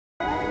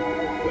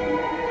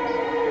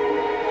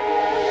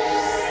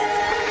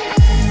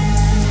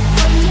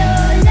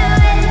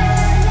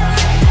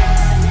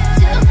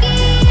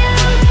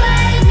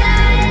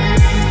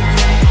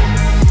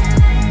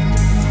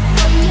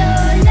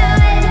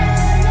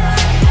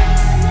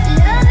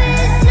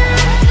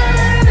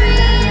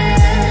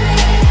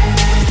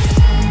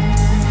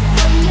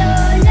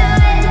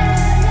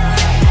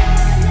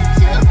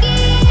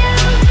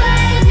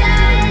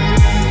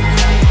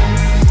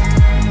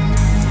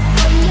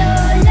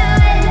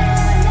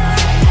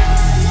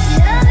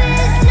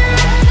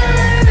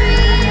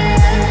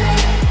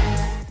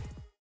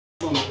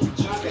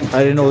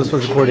I didn't know this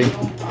was recording.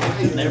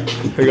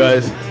 Hey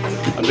guys,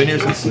 I've been here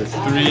since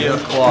 3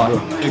 o'clock.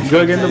 You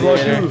gotta get in the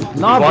vlog too.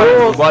 Nah,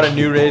 We bought a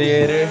new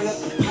radiator.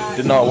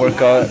 Did not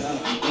work out.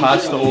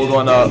 Patched the old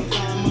one up.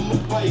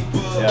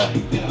 Yeah.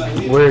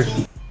 Where?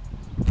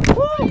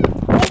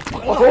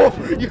 Oh,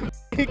 you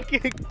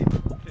kicked.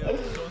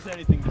 Don't say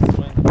anything. Just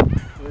went.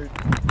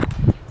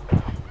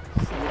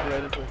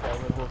 Right into the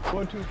camera.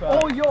 Going too fast.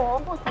 Oh, yo,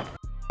 almost.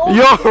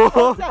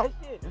 Yo! That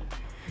shit.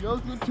 Yo,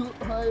 going too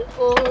high.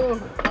 Oh.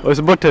 Oh, it's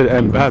about to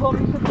end bad.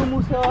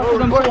 I'm so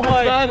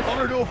high. I'm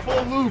gonna do a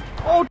full loop.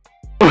 Oh.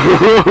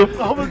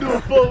 I'm gonna do a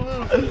full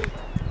loop.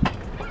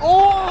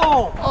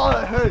 Oh. Oh,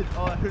 that hurts.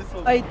 Oh, it hurts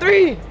so much. Hey,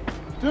 3,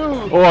 2.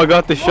 Oh, I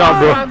got the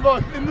shot, bro.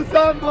 Sandbox, in the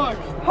sandbox.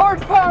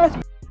 Hard pass.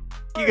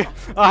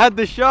 I had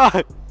the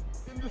shot.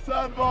 In the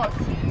sandbox.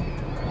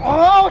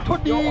 Oh,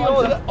 Toddy.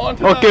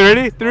 Okay,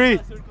 ready? 3,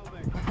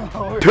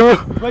 2,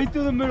 Right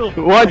through the middle.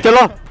 1,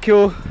 chalo.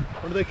 Kill.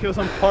 Or do they kill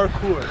some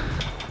parkour?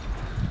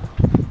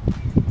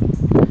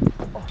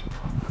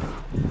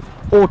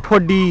 Oh,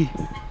 Toddy.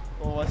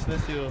 Oh, what's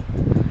this, yo?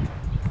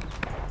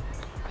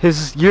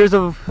 His years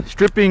of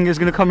stripping is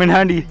gonna come in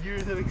handy.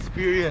 Years of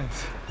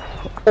experience.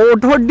 Oh,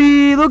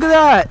 Toddy, look at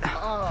that.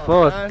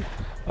 Oh, man.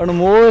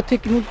 Anmol,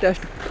 take you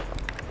test.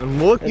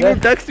 Anmol, you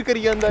text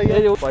kari janda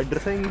yaar. Spider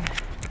thing.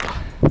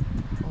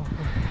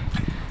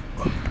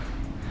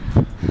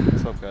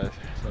 What's up, guys?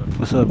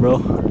 What's up, bro?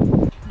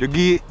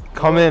 Jagdeep,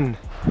 come in.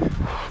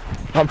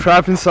 I'm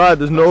trapped inside.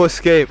 There's no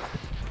escape.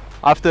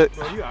 After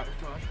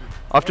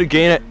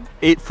gain an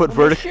 8-foot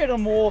vertical. Shit,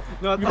 Anmol.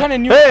 You kind of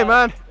knew. Hey,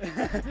 man.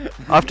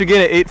 I have to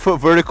gain an 8-foot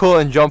vertical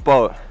and jump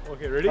out.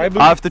 Okay, ready? I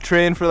have to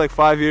train for like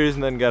 5 years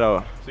and then get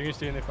out. So you're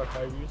staying there for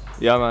 5 years?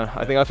 Yeah, man.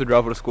 I think I have to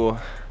drop out of school.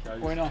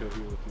 Why not?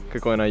 Okay,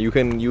 going on. You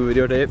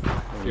videotape.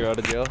 You're out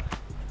of jail.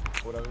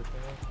 Whatever.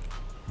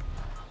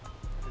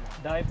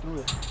 Dive through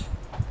it.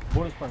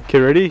 Bonus point. Okay,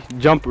 ready?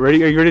 Jump.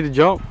 Ready? Are you ready to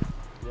jump?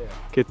 Yeah.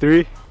 Okay,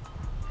 3,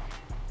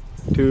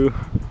 2,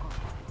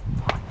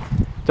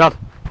 jump.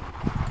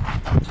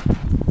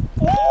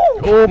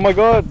 Oh my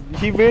god,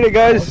 he made it,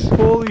 guys.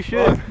 Holy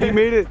shit, he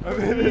made it.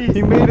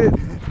 He made it.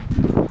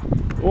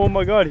 Oh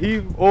my god,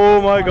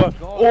 oh my god,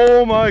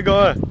 oh my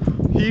god,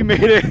 he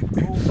made it.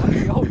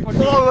 Oh,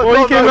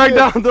 he came back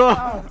down though.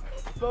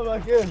 Go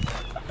back in.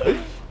 I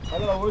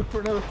gotta work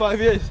for another 5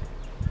 years.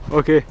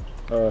 Okay,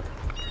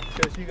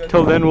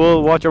 till then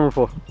we'll watch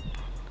Anmol.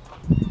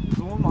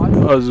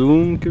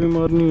 Zoom किਵੇਂ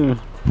मारनी है?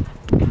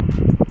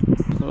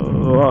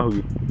 वाह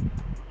होगी.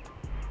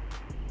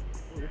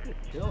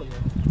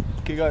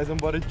 Okay, guys, I'm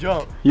about to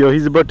jump. Yo,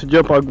 he's about to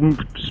jump. I'll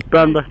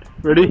span back.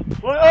 Ready?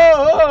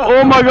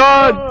 Oh my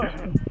god!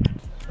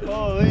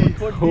 Holy.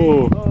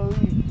 Oh,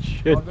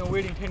 shit. I've been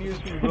waiting 10 years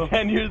for you, bro.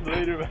 10 years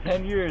later, man.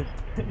 10 years.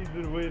 He's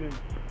been waiting.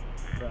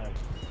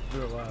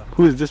 For a while.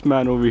 Who is this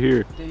man over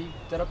here? Did he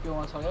set up your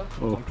one song?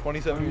 Oh, I'm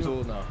 27 years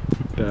old now.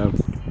 damn.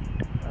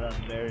 I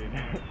got married.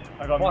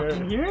 I got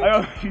Fucking here? I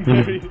got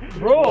married.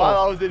 Bro. While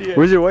I was in here.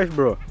 Where's your wife,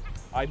 bro?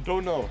 I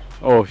don't know.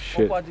 Oh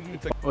shit. Oh,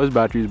 his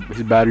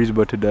battery's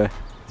about to die.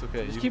 It's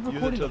okay. Just You keep use it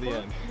recording till the the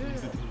end.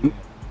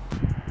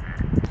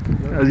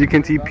 As you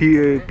can see,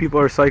 people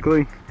are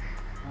cycling.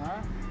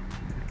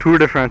 Tour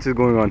de France is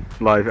going on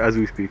live as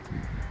we speak.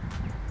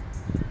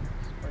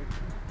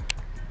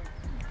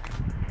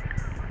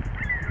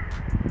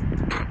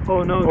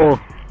 Oh no. Oh,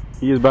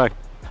 he is back.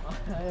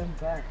 I am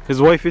back.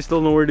 His wife is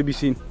still nowhere to be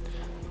seen. Oh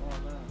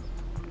man.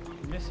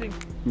 Missing?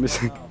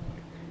 Missing.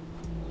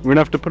 We're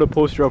gonna have to put a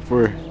poster up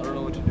for her. I don't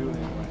know what to do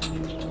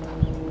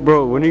anymore.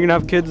 Bro, when are you gonna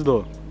have kids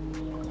though? I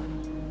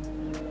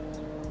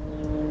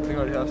think I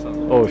already have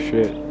some. Oh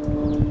shit.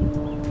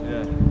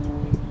 Yeah.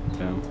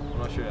 Damn. I'm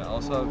not sure yet. I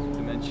also have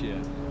dementia.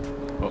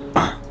 Oh.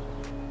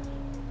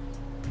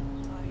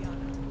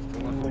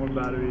 My phone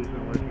battery's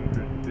been working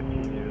for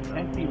 15 years now.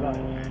 Empty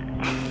life.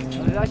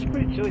 It's actually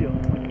pretty chill, yo.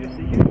 You just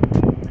sit here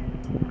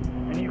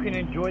and you can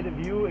enjoy the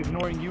view,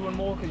 ignoring you and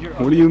Anmol because you're.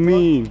 What do you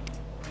mean?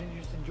 And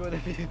you just enjoy the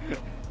view.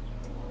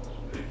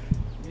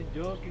 You're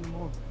joking,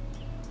 Anmol.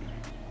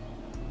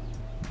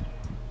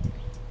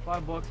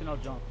 $5 and I'll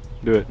jump.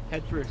 Do it.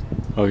 Head first.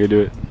 Okay,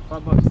 do it.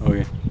 $5.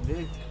 Okay.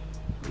 Big.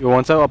 Yo,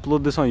 once I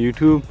upload this on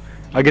YouTube,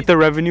 I get the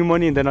revenue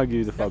money and then I'll give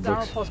you the That's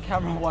 $5. Anmol's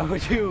camera. Why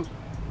would you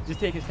just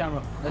take his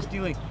camera? That's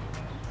stealing.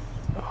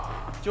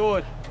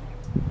 George.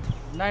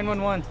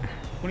 911.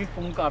 Kuni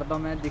phone karda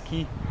main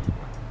dekhi.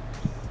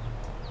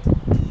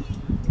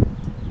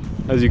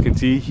 As you can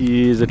see,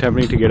 he is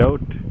attempting to get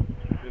out.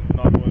 It's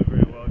not going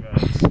very well,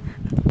 guys.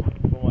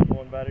 But my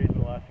phone battery's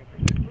been lasting for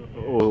 16 years.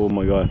 Oh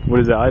my god. What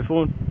is that,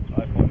 iPhone?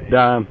 iPhone 8,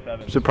 Damn.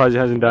 7. Surprised it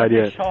hasn't died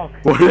yet. Shock.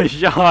 What a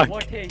shock.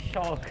 What a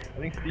shock. I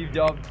think Steve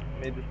Jobs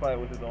made this fight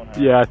with his own hands.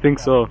 Yeah, I think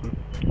so.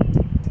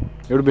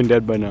 It would have been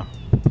dead by now.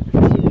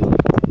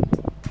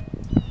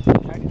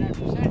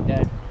 99%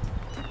 dead.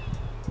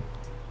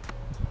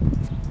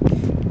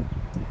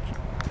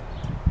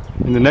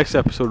 In the next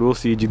episode, we'll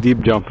see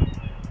Jagdeep jump. Oh,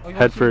 you Head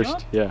want to first.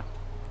 jump? Yeah.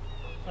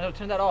 I'll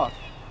turn that off.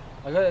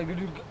 I gotta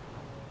do.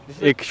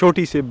 एक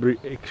छोटी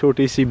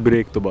सी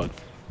break तो बाद.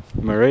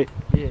 Am I right?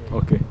 Yeah.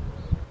 Okay.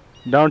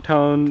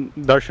 downtown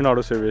Darshan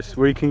Auto Service,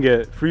 where you can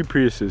get free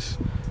Priuses.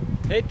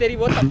 Hey, Teddy,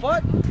 what the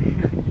fuck?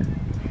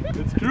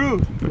 It's true.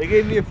 They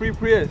gave me a free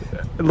Prius.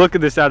 Look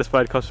at this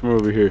satisfied customer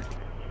over here.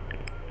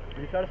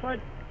 Are you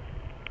satisfied?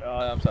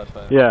 I'm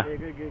satisfied. Yeah.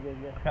 Good.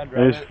 I can't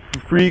drive And it.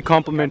 it's free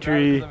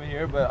complimentary. I'm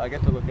here, but I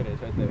get to look at it.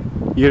 It's right there.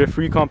 You get a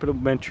free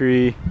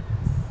complimentary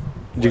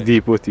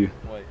Jagdeep with you.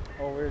 Wait.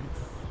 Oh, weird.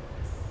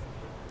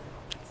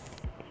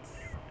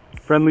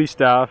 Friendly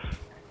staff.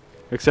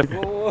 Except,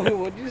 Whoa,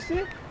 what'd you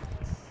say?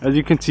 as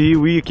you can see,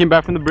 we came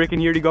back from the break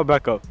and he already got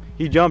back up.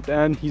 He jumped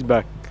and he's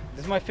back.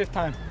 This is my 5th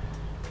time.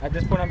 At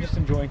this point, I'm just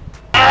enjoying.